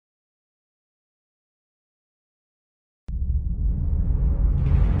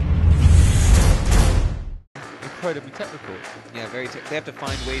incredibly technical. Yeah, they have to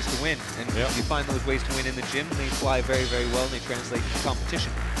find ways to win, and Yep. if you find those ways to win in the gym, they fly very, very well, and they translate to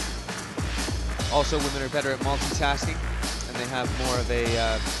competition. Also, women are better at multitasking, and they have more of a,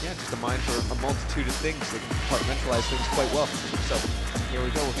 just a mind for a multitude of things. They can compartmentalize things quite well. So here we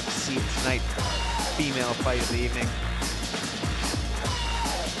go. We're going to see it tonight. Female fight of the evening.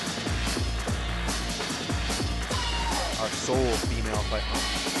 Our sole female fight.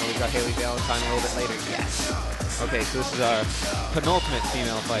 Oh, we've got Haley Valentine a little bit later. Yes. Okay, so this is our penultimate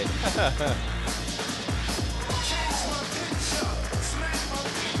female fight.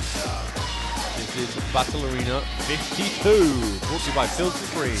 This is Battle Arena 52, brought to you by Phil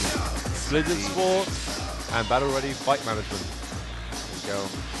Supreme, Blizzard Sports, and Battle Ready Fight Management. There we go.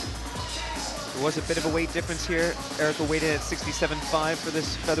 There was a bit of a weight difference here. Erica weighed in at 67.5 for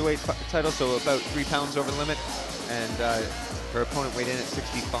this featherweight title, so about 3 pounds over the limit. And her opponent weighed in at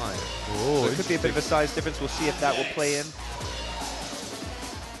 65. Oh, so it could be a bit of a size difference. We'll see if that will play in.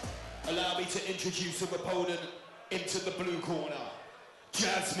 Allow me to introduce her opponent into the blue corner.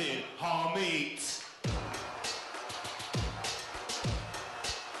 Jasmine Harmitt.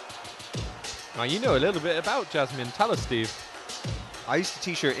 Now, you know a little bit about Jasmine. Tell us, Steve. I used to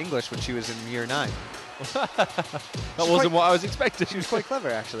teach her English when she was in year 9. That wasn't what I was expecting. She was quite clever,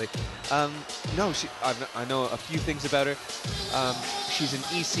 actually. No, I know a few things about her. She's an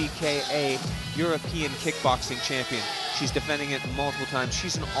ECKA European kickboxing champion. She's defending it multiple times.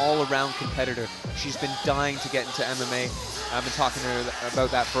 She's an all-around competitor. She's been dying to get into MMA. I've been talking to her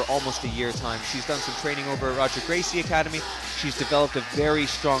about that for almost a year's time. She's done some training over at Roger Gracie Academy. She's developed a very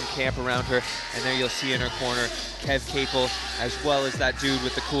strong camp around her. And there you'll see in her corner Kev Capel, as well as that dude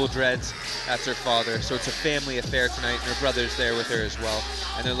with the cool dreads. That's her father. So it's a family affair tonight, and her brother's there with her as well.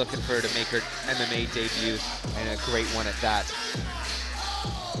 And they're looking for her to make her MMA debut, and a great one at that.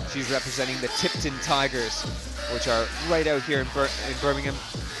 She's representing the Tipton Tigers, which are right out here in Birmingham.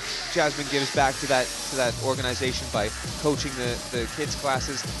 Jasmine gives back to that organization by coaching the kids'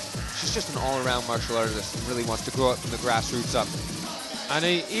 classes. She's just an all-around martial artist and really wants to grow up from the grassroots up. And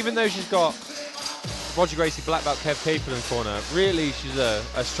even though she's got Roger Gracie black belt Kev Capel in the corner, really she's a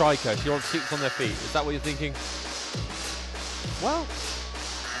striker. She wants kicks on their feet. Is that what you're thinking? Well,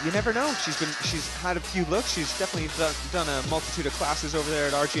 you never know. She's had a few looks. She's definitely done a multitude of classes over there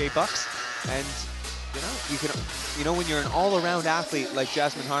at RGA Bucks, and you know when you're an all-around athlete like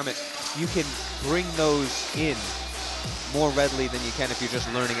Jasmine Harmitt, you can bring those in more readily than you can if you're just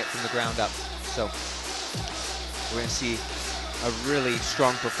learning it from the ground up. So we're going to see a really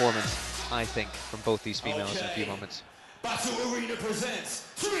strong performance, I think, from both these females in a few moments. Battle Arena presents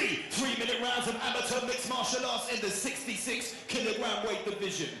 3 3-minute rounds of amateur mixed martial arts in the 66-kilogram weight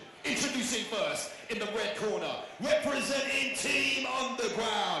division. Introducing first, in the red corner, representing Team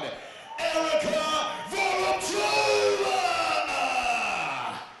Underground, Vorobjova!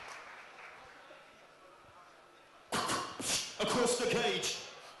 Across the cage,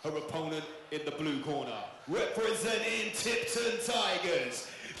 her opponent in the blue corner, representing Tipton Tigers,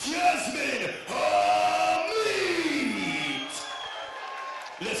 Jasmine Harmitt!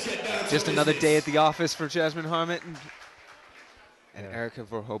 Let's get down to Just business. another day at the office for Jasmine Harmitt and Erica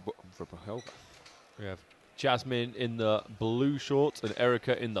Vorobjova. We have Jasmine in the blue shorts and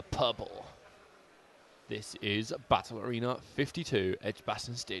Erica in the purple. This is Battle Arena 52,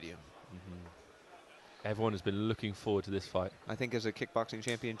 Egbaston Stadium. Everyone has been looking forward to this fight. I think as a kickboxing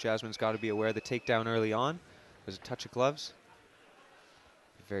champion, Jasmine's got to be aware of the takedown early on. There's a touch of gloves.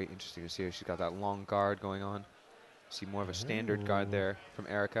 Very interesting to see her. She's got that long guard going on. See more of a standard guard there from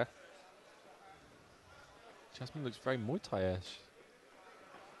Erica. Jasmine looks very Muay Thai-ish.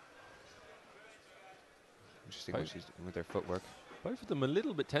 Interesting what she's doing with their footwork. Both of them a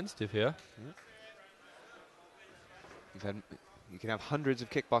little bit tentative here. You can have hundreds of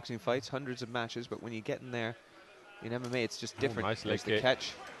kickboxing fights, hundreds of matches, but when you get in there in MMA, it's just different. Nice There's leg the kick.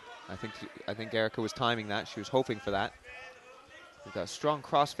 catch. I think Erica was timing that. She was hoping for that. We've got a strong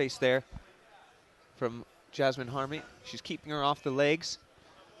crossface there from Jasmine Harmitt. She's keeping her off the legs.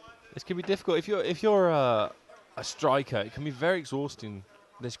 This can be difficult if you're a striker. It can be very exhausting.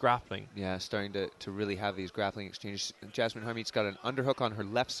 This grappling. Yeah, starting to really have these grappling exchanges. Jasmine Harmitt's got an underhook on her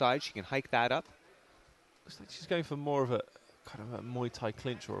left side. She can hike that up. Looks like she's going for more of a kind of a Muay Thai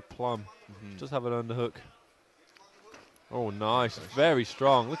clinch or a plum. Just have an underhook. Oh, nice. Very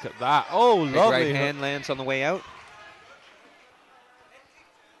strong. Look at that. Oh, Big lovely. right hand lands on the way out.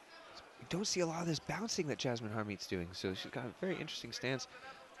 You don't see a lot of this bouncing that Jasmine Harmitt's doing, so she's got a very interesting stance.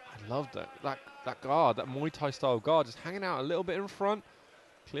 I love that guard, that Muay Thai style guard, just hanging out a little bit in front.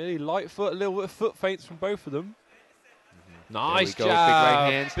 Clearly light foot, a little bit of foot feints from both of them. Nice go. jab. Big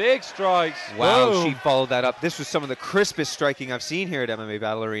right hands. Big strikes. Wow, Boom. she followed that up. This was some of the crispest striking I've seen here at MMA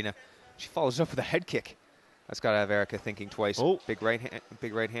Battle Arena. She follows up with a head kick. That's got to have Erica thinking twice. Oh. Big right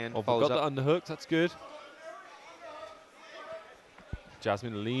hand. Oh, follows got up. the underhooks. That's good.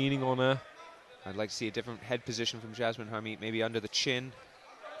 Jasmine leaning on her. I'd like to see a different head position from Jasmine Harmitt, maybe under the chin.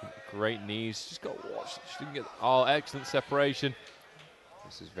 Great knees. Just got to watch. She didn't get. Oh, excellent separation.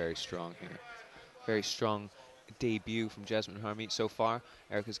 This is very strong here. Very strong debut from Jasmine Harmitt so far.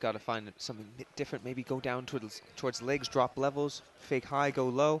 Erica's got to find something different. Maybe go down towards legs, drop levels, fake high, go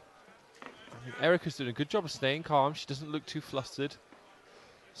low. Erica's doing a good job of staying calm. She doesn't look too flustered.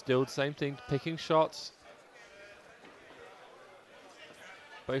 Still the same thing, picking shots.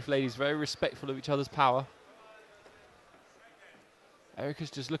 Both ladies very respectful of each other's power. Erica's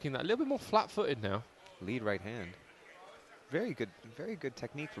just looking that a little bit more flat-footed now. Lead right hand. Very good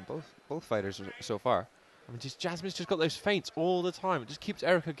technique from both fighters so far. I mean, Jasmine's just got those feints all the time. It just keeps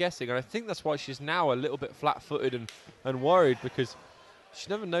Erica guessing, and I think that's why she's now a little bit flat-footed and worried, because she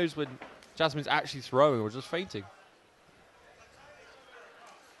never knows when Jasmine's actually throwing or just feinting.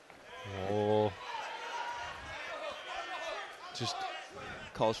 Oh. Just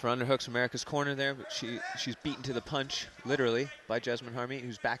calls for underhooks from Erica's corner there, but she's beaten to the punch, literally, by Jasmine Harmitt,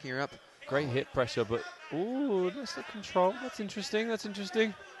 who's backing her up. great hip pressure, but ooh, that's the control. That's interesting. That's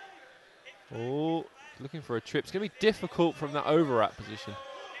interesting. Oh, looking for a trip. It's going to be difficult from that overwrap position.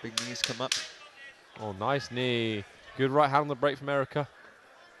 Big knees come up. Oh, nice knee. Good right hand on the break from Erica.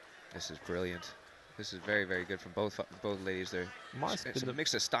 This is brilliant. This is very, very good from both ladies there. It's a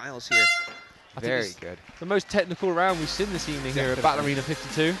mix of styles here. Very good. The most technical round we've seen this evening here at Battle Arena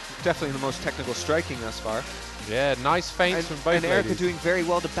 52. Definitely the most technical striking thus far. Yeah, nice feints from both ladies. And Erica doing very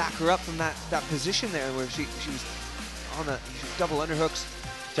well to back her up from that position there where she was on the double underhooks.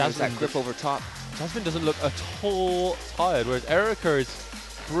 Jasmine, that grip over top. Jasmine doesn't look at all tired, whereas Erica is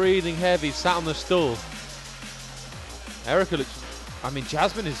breathing heavy, sat on the stool. Erica looks, I mean,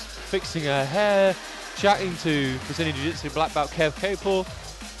 Jasmine is fixing her hair, chatting to Brazilian Jiu-Jitsu black belt Kev Capel.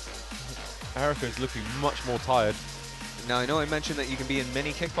 Erica is looking much more tired. Now, I know I mentioned that you can be in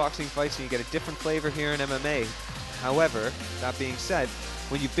many kickboxing fights and you get a different flavor here in MMA. However, that being said,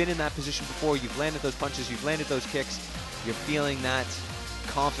 when you've been in that position before, you've landed those punches, you've landed those kicks, you're feeling that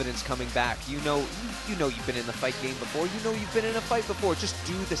confidence coming back. You know you've been in the fight game before. You know you've been in a fight before. Just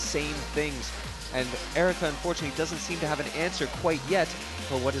do the same things. And Erica, unfortunately, doesn't seem to have an answer quite yet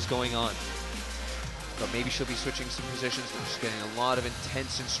for what is going on. But maybe she'll be switching some positions. She's getting a lot of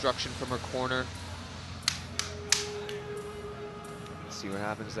intense instruction from her corner. Let's see what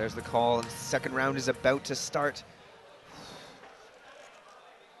happens. There's the call. And the second round is about to start.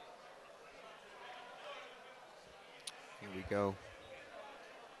 Here we go.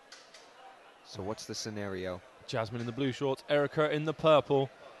 So what's the scenario? Jasmine in the blue shorts, Erica in the purple.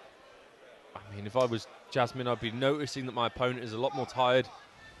 I mean, if I was Jasmine, I'd be noticing that my opponent is a lot more tired.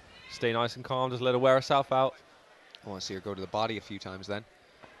 Stay nice and calm, just let her wear herself out. I want to see her go to the body a few times then.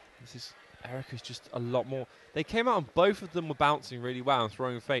 Erica's just a lot more. They came out and both of them were bouncing really well and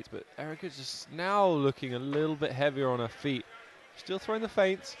throwing feints, but Erica's just now looking a little bit heavier on her feet. Still throwing the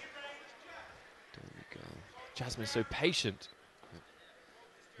feints. There we go. Jasmine's so patient.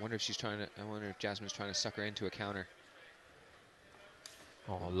 I wonder if Jasmine's trying to suck her into a counter.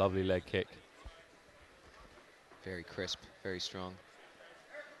 Oh, lovely leg kick. Very crisp, very strong.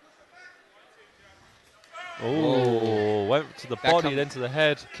 Oh, went to the body, then to the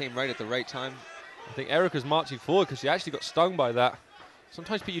head. Came right at the right time. I think Erica's marching forward because she actually got stung by that.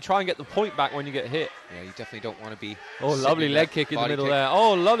 Sometimes you try and get the point back when you get hit. Yeah, you definitely don't want to be. Oh, lovely leg kick in the middle there.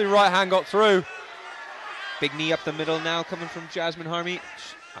 Oh, lovely right hand got through. Big knee up the middle now coming from Jasmine Harmitt.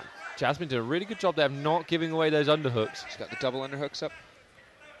 Jasmine did a really good job there of not giving away those underhooks. She's got the double underhooks up.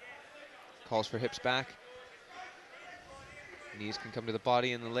 Calls for hips back. Knees can come to the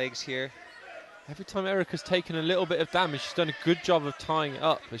body and the legs here. Every time Erica's taken a little bit of damage, she's done a good job of tying it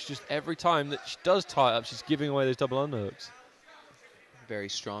up. It's just every time that she does tie it up, she's giving away those double underhooks. Very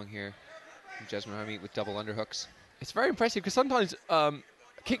strong here from Jasmine Harmitt with double underhooks. It's very impressive because sometimes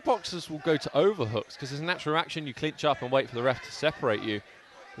kickboxers will go to overhooks because there's a natural reaction. You clinch up and wait for the ref to separate you.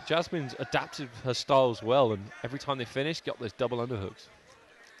 But Jasmine's adapted her styles well, and every time they finish, got those double underhooks.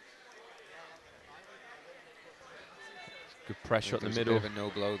 Good pressure at the middle. A bit of a no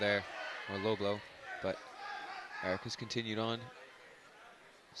blow there, or low blow, but Erica's continued on.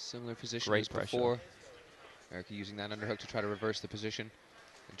 Similar position as before. Erica using that underhook to try to reverse the position,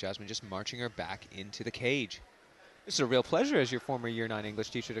 and Jasmine just marching her back into the cage. This is a real pleasure as your former Year 9 English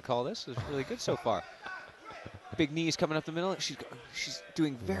teacher to call this. It's really good so far. Big knees coming up the middle. She's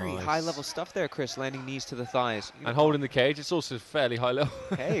doing very high-level stuff there, Chris, landing knees to the thighs. And holding the cage, it's also fairly high level.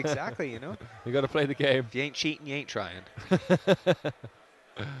 Hey, exactly, you know. You got to play the game. If you ain't cheating, you ain't trying. There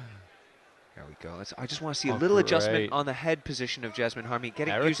we go. I just want to see a little adjustment on the head position of Jasmine Harmitt.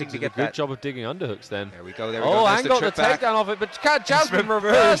 Using to get a good job of digging underhooks then. There we go. There we go. And got the takedown off it, but Jasmine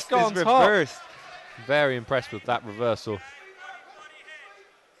reversed on top. Very impressed with that reversal.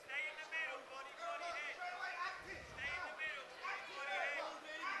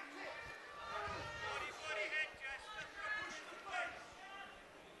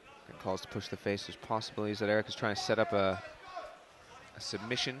 Calls to push the face. There's possibilities that Erica's trying to set up a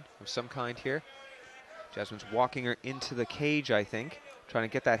submission of some kind here. Jasmine's walking her into the cage, I think, trying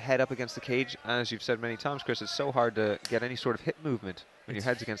to get that head up against the cage. As you've said many times, Chris, it's so hard to get any sort of hip movement when your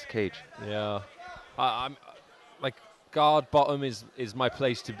head's against the cage. Yeah, I'm like guard bottom is my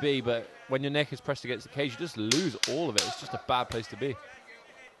place to be, but when your neck is pressed against the cage, you just lose all of it. It's just a bad place to be.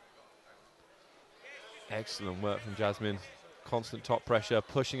 Excellent work from Jasmine. Constant top pressure,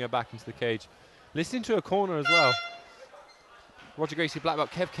 pushing her back into the cage. Listening to her corner as well. Roger Gracie Black belt,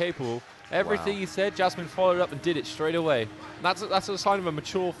 Kev capable. Everything he said, Jasmine followed up and did it straight away. That's a sign of a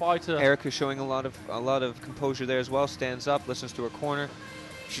mature fighter. Erica showing a lot of composure there as well. Stands up, listens to her corner.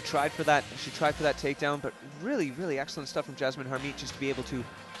 She tried for that. She tried for that takedown, but really, really excellent stuff from Jasmine Harmitt just to be able to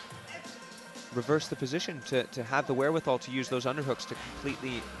reverse the position, to have the wherewithal to use those underhooks to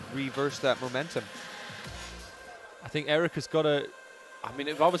completely reverse that momentum. I think Erica's got to, I mean,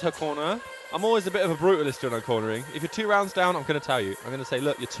 if I was her corner, I'm always a bit of a brutalist when I'm cornering. If you're 2 rounds down, I'm going to tell you. I'm going to say,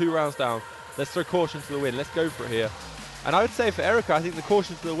 look, you're 2 rounds down. Let's throw caution to the wind. Let's go for it here. And I would say for Erica, I think the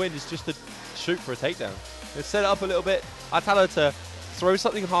caution to the wind is just to shoot for a takedown. Let's set it up a little bit. I'd tell her to throw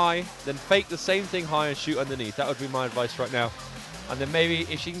something high, then fake the same thing high and shoot underneath. That would be my advice right now. And then maybe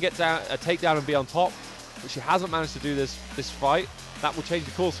if she can get down a takedown and be on top, which she hasn't managed to do this fight, that will change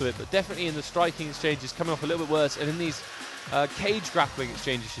the course of it. But definitely in the striking exchanges, coming off a little bit worse. And in these cage grappling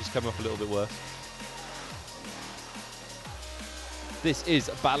exchanges, she's coming off a little bit worse. This is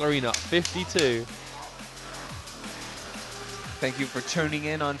Ballerina 52. Thank you for tuning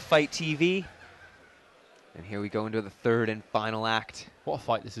in on Fight TV. And here we go into the third and final act. What a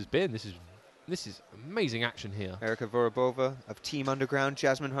fight this has been. This is amazing action here. Erica Vorobjova of Team Underground,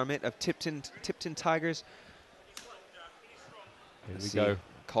 Jasmine Harmitt of Tipton Tigers. Here we go.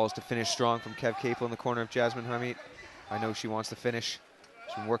 Calls to finish strong from Kev Capel in the corner of Jasmine Harmitt. I know she wants to finish.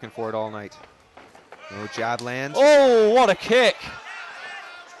 She's been working for it all night. No jab lands. Oh, what a kick!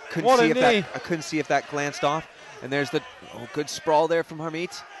 I couldn't see if that glanced off. And there's the good sprawl there from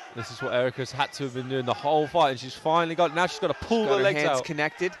Harmitt. This is what Erica's had to have been doing the whole fight, and she's finally got it. Now she's got to pull the legs out. Hands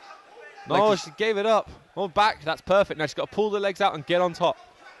connected. No, like she gave it up. Oh, back. That's perfect. Now she's got to pull the legs out and get on top.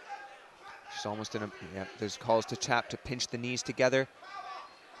 She's almost in a. Yeah, there's calls to tap to pinch the knees together.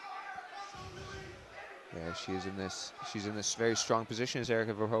 Yeah, she's in this very strong position as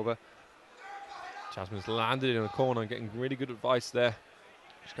Erica Vorobjova. Jasmine's landed in a corner and getting really good advice there.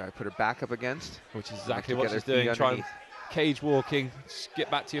 She's got to put her back up against. Which is exactly what she's doing. Trying cage walking, just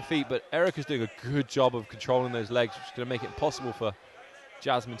get back to your feet. But Erica's doing a good job of controlling those legs, which is going to make it impossible for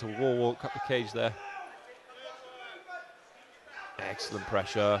Jasmine to wall walk up the cage there. Excellent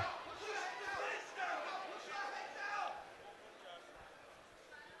pressure.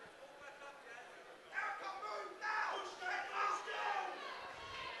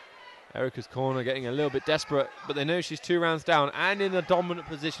 Erica's corner getting a little bit desperate, but they know she's 2 rounds down and in a dominant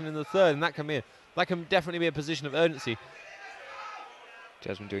position in the third, and that can definitely be a position of urgency.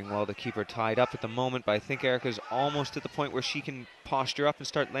 Jasmine doing well to keep her tied up at the moment, but I think Erica's almost at the point where she can posture up and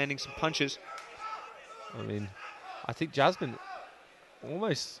start landing some punches. I mean, I think Jasmine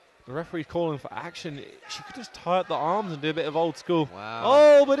almost, the referee calling for action, she could just tie up the arms and do a bit of old school. Wow.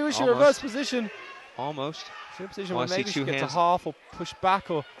 Oh, but it was she reverse position. Almost. She's in a position where maybe she gets a half or push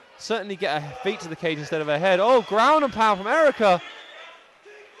back or certainly get her feet to the cage instead of her head. Oh, ground and pound from Erica.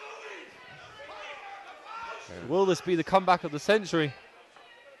 Will this be the comeback of the century?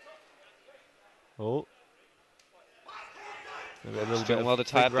 Oh. Maybe a little bit well to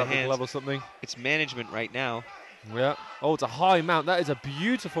tie up the hands. Level something. It's management right now. Yeah. Oh, it's a high mount. That is a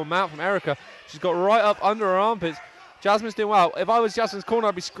beautiful mount from Erica. She's got right up under her armpits. Jasmine's doing well. If I was Jasmine's corner,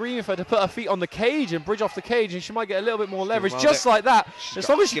 I'd be screaming for her to put her feet on the cage and bridge off the cage, and she might get a little bit more leverage, just like that. As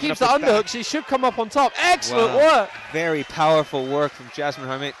long as she keeps the underhook, she should come up on top. Excellent work. Very powerful work from Jasmine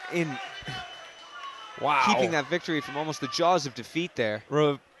Harmitt in keeping that victory from almost the jaws of defeat there.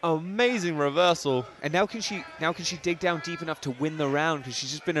 Amazing reversal. And now can she dig down deep enough to win the round, because she's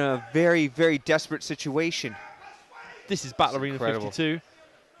just been in a very, very desperate situation. This is Battle Arena 52,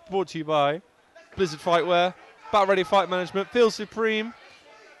 brought to you by Blizzard Fightwear. Battle Ready Fight Management, Feel Supreme,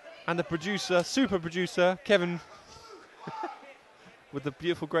 and the producer, super producer, Kevin, with the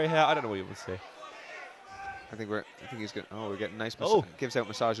beautiful grey hair. I don't know what you would say. I think he's good. Oh, we're getting nice. Oh. Gives out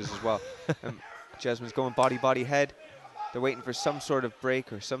massages as well. Jasmine's going body, body, head. They're waiting for some sort of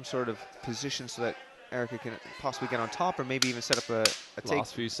break or some sort of position so that Erica can possibly get on top or maybe even set up a take.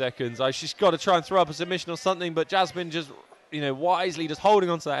 Last few seconds. She's got to try and throw up a submission or something, but Jasmine just, wisely just holding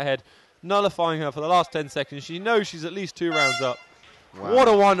onto that head, nullifying her for the last 10 seconds. She knows she's at least 2 rounds up. Wow. What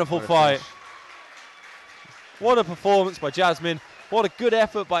a wonderful fight. Finish. What a performance by Jasmine. What a good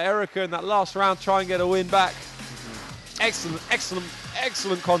effort by Erica in that last round, try and get a win back. Excellent, excellent,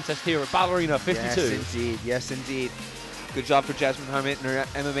 excellent contest here at Battle Arena 52. Yes, indeed. Yes, indeed. Good job for Jasmine Harmitt in her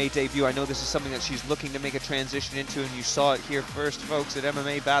MMA debut. I know this is something that she's looking to make a transition into, and you saw it here first, folks, at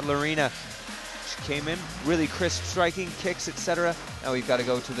MMA Battle Arena. She came in really crisp striking, kicks, etc. Now we've got to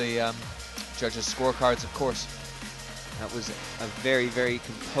go to the judges' scorecards, of course. That was a very, very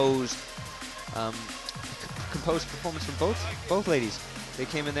composed performance from both ladies. They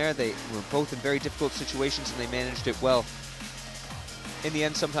came in there, they were both in very difficult situations, and they managed it well. In the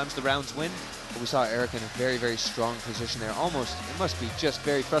end, sometimes the rounds win, but we saw Erica in a very, very strong position there. Almost, it must be just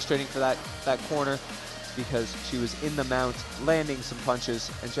very frustrating for that corner, because she was in the mount, landing some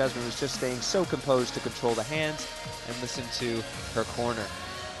punches, and Jasmine was just staying so composed to control the hands and listen to her corner.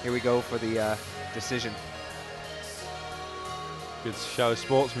 Here we go for the decision. Good show of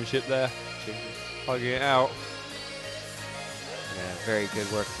sportsmanship there. Hugging it out. Yeah, very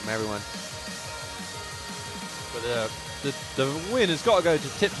good work from everyone. But the win has got to go to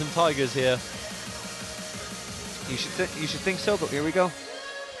Tipton Tigers here. You should think so, but here we go.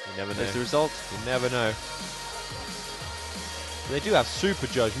 You never know. There's the result. You never know. They do have super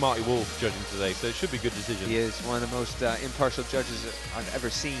judge Marty Wolf judging today, so it should be good decision. He is one of the most impartial judges I've ever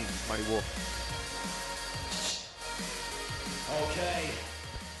seen, Marty Wolf. Okay.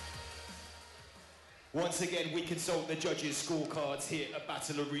 Once again, we consult the judges' scorecards here at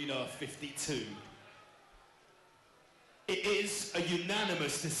Battle Arena 52. It is a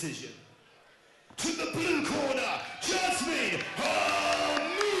unanimous decision. To the blue corner, Jasmine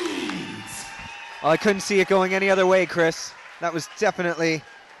Harmitt! Well, I couldn't see it going any other way, Chris. That was definitely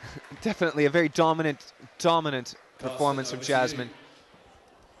a very dominant performance from Jasmine.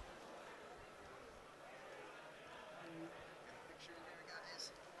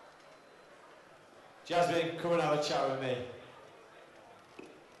 Jasmine, come and have a chat with me.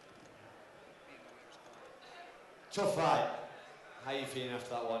 Tough fight. How are you feeling after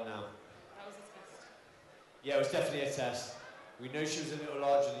that one now? That was a test. Yeah, it was definitely a test. We know she was a little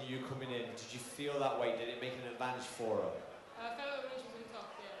larger than you coming in. Did you feel that way? Did it make an advantage for her? I felt like when she was on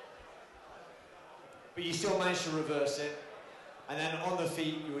top, yeah. But you still managed to reverse it. And then on the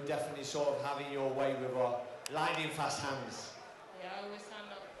feet, you were definitely sort of having your way with her lightning fast hands. Yeah, I always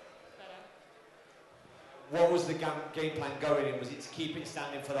stand up better. What was the game plan going in? Was it to keep it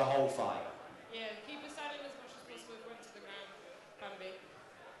standing for the whole fight? Yeah, keep it standing as much as possible, went to the ground, plan B.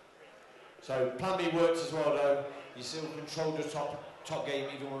 So plan B worked as well though. You still controlled your top game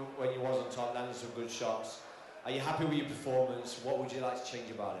even when you was on top, landing some good shots. Are you happy with your performance? What would you like to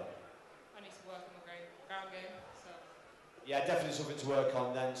change about it? I need to work on my ground game, so Yeah, definitely something to work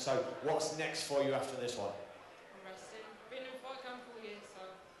on then. So what's next for you after this one? I'm resting. Been in fight camp all year, so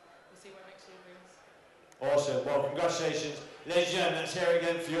we'll see what next year brings. Awesome. Well, congratulations. Ladies and gentlemen, let's hear it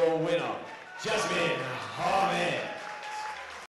again for your winner, Jasmine Harmitt.